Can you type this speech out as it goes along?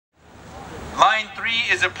3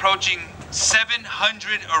 is approaching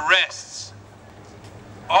 700 arrests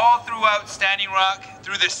all throughout Standing Rock.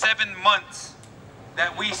 Through the 7 months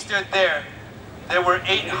that we stood there, there were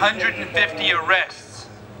 850 arrests.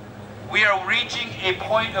 We are reaching a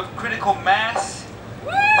point of critical mass.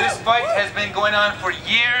 This fight has been going on for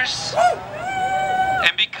years.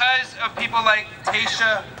 And because of people like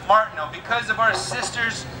Tasha Martineau, because of our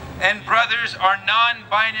sisters and brothers, our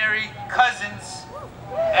non-binary cousins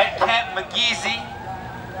at Camp McGeezy,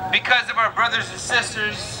 because of our brothers and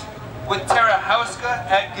sisters with Tara Hauska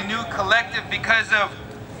at GNU Collective, because of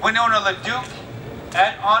Winona LaDuke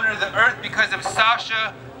at Honor the Earth, because of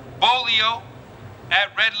Sasha Bolio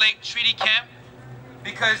at Red Lake Treaty Camp,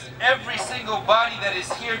 because every single body that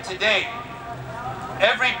is here today,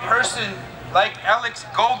 every person like Alex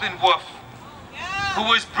Goldenwolf, who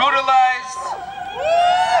was brutalized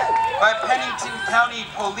by Pennington County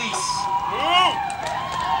Police.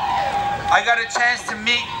 I got a chance to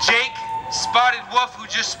meet Jake Spotted Wolf, who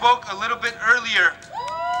just spoke a little bit earlier.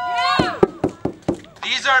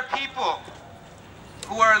 These are people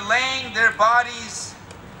who are laying their bodies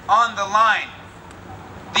on the line.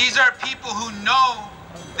 These are people who know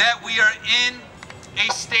that we are in a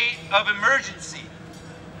state of emergency.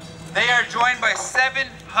 They are joined by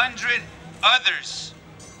 700 others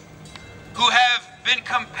who have been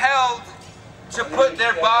compelled to put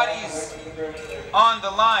their bodies on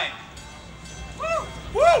the line.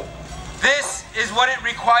 This is what it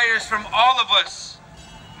requires from all of us,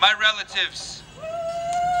 my relatives.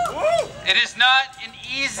 It is not an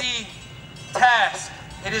easy task.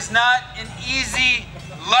 It is not an easy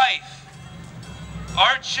life.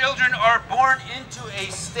 Our children are born into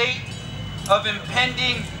a state of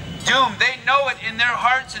impending doom. They know it in their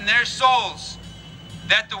hearts and their souls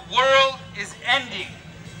that the world is ending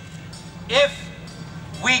if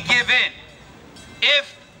we give in,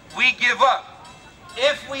 if we give up,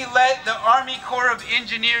 if we let the Army Corps of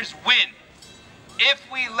Engineers win, if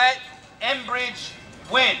we let Enbridge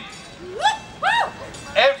win.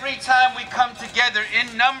 Every time we come together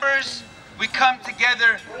in numbers, we come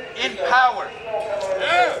together in power.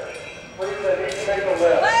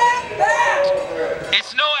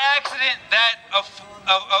 It's no accident that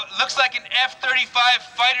looks like an F-35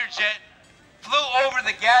 fighter jet flew over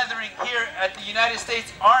the gathering here at the United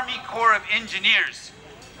States Army Corps of Engineers.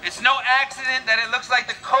 It's no accident that it looks like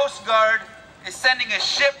the Coast Guard is sending a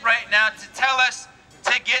ship right now to tell us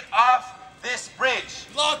to get off this bridge.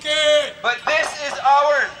 Block it! But this is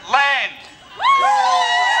our land.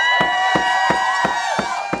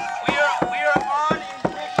 We are on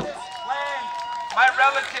indigenous land, my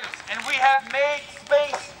relatives, and we have made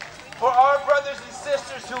space for our brothers and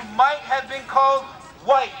sisters who might have been called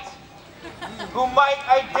white, who might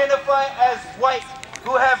identify as white,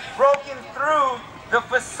 who have broken through the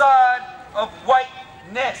facade of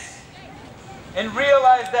whiteness and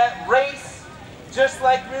realize that race, just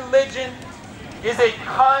like religion, is a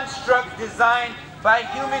construct designed by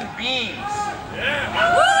human beings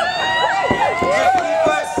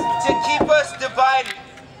to keep us divided.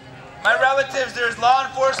 My relatives, there's law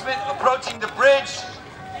enforcement approaching the bridge.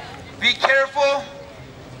 Be careful,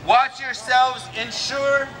 watch yourselves,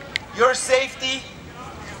 ensure your safety.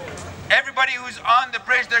 Everybody who's on the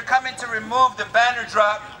bridge, they're coming to remove the banner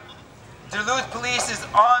drop. Duluth Police is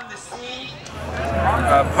on the scene.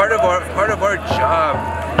 Part of our job,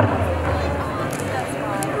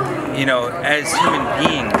 you know, as human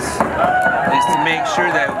beings, is to make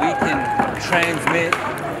sure that we can transmit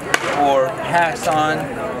or pass on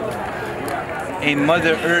a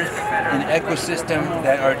Mother Earth, an ecosystem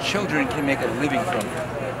that our children can make a living from.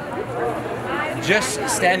 Just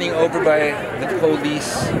standing over by the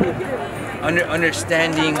police,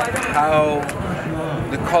 understanding how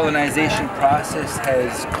the colonization process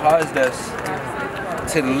has caused us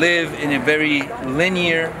to live in a very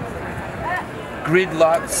linear,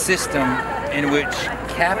 gridlocked system in which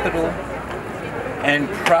capital and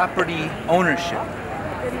property ownership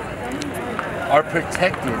are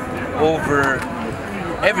protected over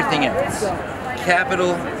everything else.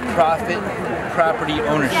 Capital, profit, property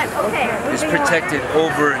ownership is protected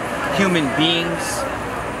over human beings.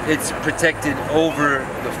 It's protected over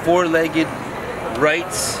the four-legged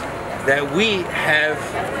rights that we have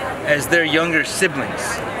as their younger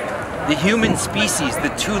siblings. The human species, the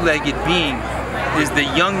two-legged being, is the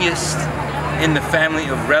youngest in the family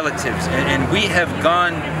of relatives, and we have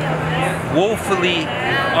gone woefully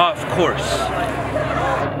off course.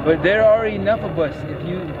 But there are enough of us, if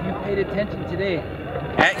you paid attention today,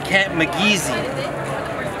 at Camp McGeezy,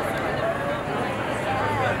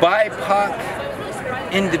 BIPOC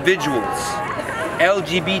individuals,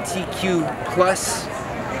 LGBTQ+,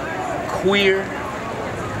 queer,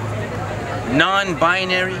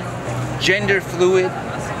 non-binary, gender fluid,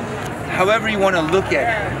 however you want to look at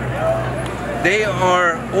it. They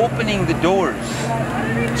are opening the doors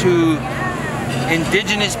to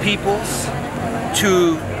indigenous peoples,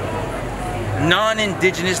 to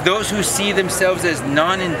non-indigenous, those who see themselves as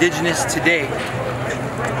non-indigenous today,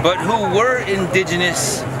 but who were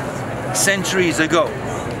indigenous centuries ago,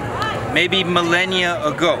 maybe millennia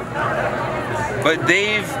ago, but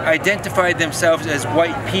they've identified themselves as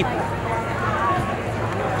white people.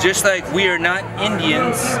 Just like we are not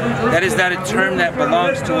Indians, that is not a term that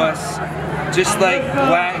belongs to us. Just like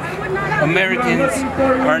black Americans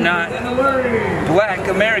are not black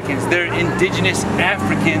Americans, they're indigenous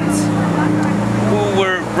Africans who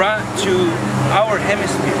were brought to our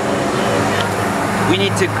hemisphere. We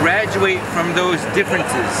need to graduate from those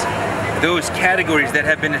differences, those categories that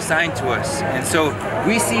have been assigned to us. And so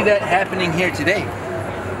we see that happening here today.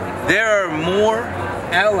 There are more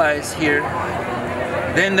allies here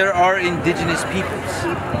than there are indigenous peoples,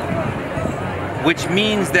 which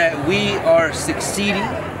means that we are succeeding,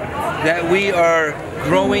 that we are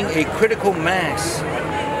growing a critical mass,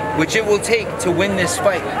 which it will take to win this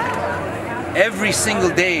fight. Every single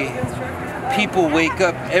day, people wake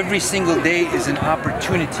up, every single day is an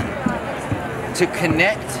opportunity to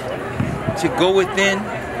connect, to go within,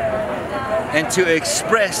 and to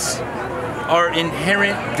express our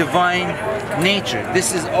inherent divine nature.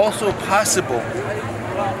 This is also possible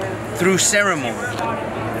through ceremony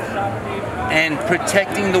and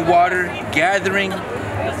protecting the water, gathering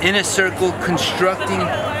in a circle, constructing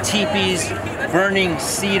teepees, burning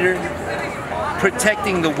cedar.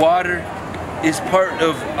 Protecting the water is part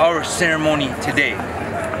of our ceremony today.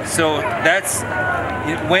 So that's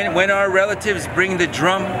when our relatives bring the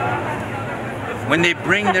drum, when they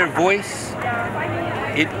bring their voice,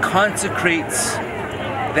 it consecrates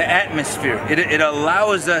the atmosphere. It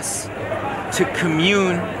allows us to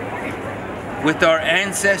commune with our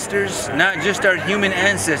ancestors, not just our human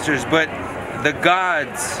ancestors, but the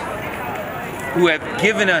gods who have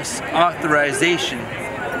given us authorization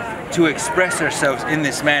to express ourselves in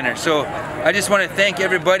this manner. So I just want to thank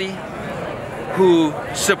everybody who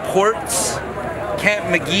supports Camp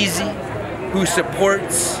McGeezy, who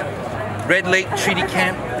supports Red Lake Treaty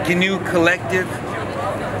Camp, GNU Collective.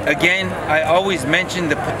 Again, I always mention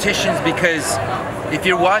the petitions because if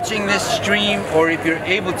you're watching this stream or if you're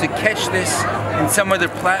able to catch this in some other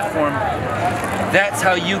platform, that's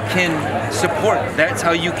how you can support, that's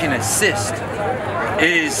how you can assist,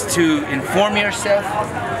 is to inform yourself,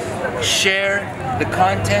 share the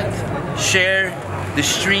content, share the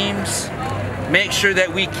streams, make sure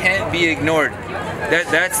that we can't be ignored.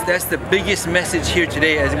 That's the biggest message here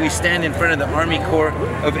today as we stand in front of the Army Corps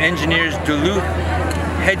of Engineers Duluth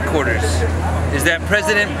headquarters, is that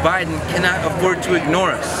President Biden cannot afford to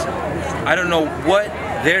ignore us. I don't know what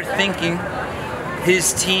they're thinking.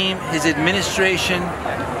 His team, his administration,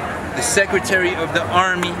 the Secretary of the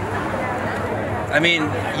Army. I mean,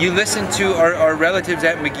 you listen to our relatives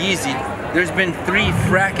at McGeezy, there's been 3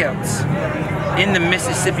 frackouts in the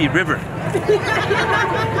Mississippi River.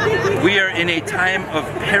 We are in a time of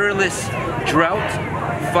perilous drought.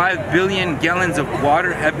 5 billion gallons of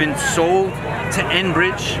water have been sold to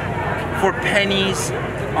Enbridge for pennies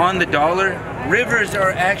on the dollar. Rivers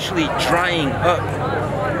are actually drying up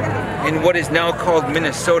in what is now called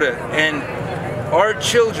Minnesota, and our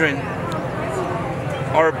children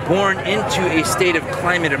are born into a state of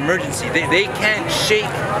climate emergency. They can't shake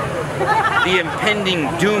the impending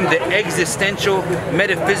doom, the existential,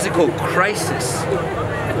 metaphysical crisis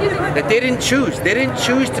that they didn't choose. They didn't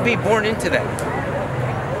choose to be born into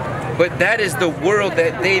that. But that is the world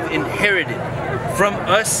that they've inherited from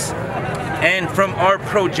us and from our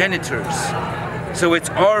progenitors. So it's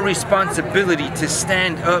our responsibility to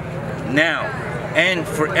stand up now and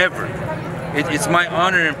forever. It's my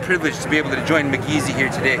honor and privilege to be able to join McGeezy here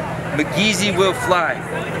today. McGeezy will fly.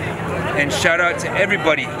 And shout out to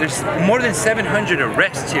everybody. There's more than 700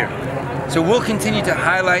 arrests here. So we'll continue to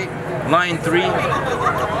highlight Line 3.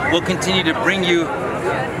 We'll continue to bring you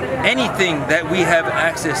anything that we have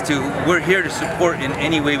access to. We're here to support in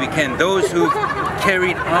any way we can. Those who've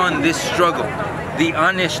carried on this struggle, the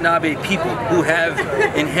Anishinaabe people who have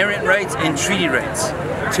inherent rights and treaty rights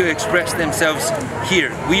to express themselves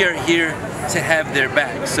here. We are here to have their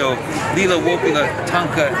back. So, Lila Wopila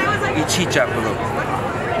Tanka Ichichapalo.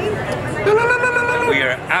 We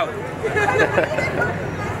are out.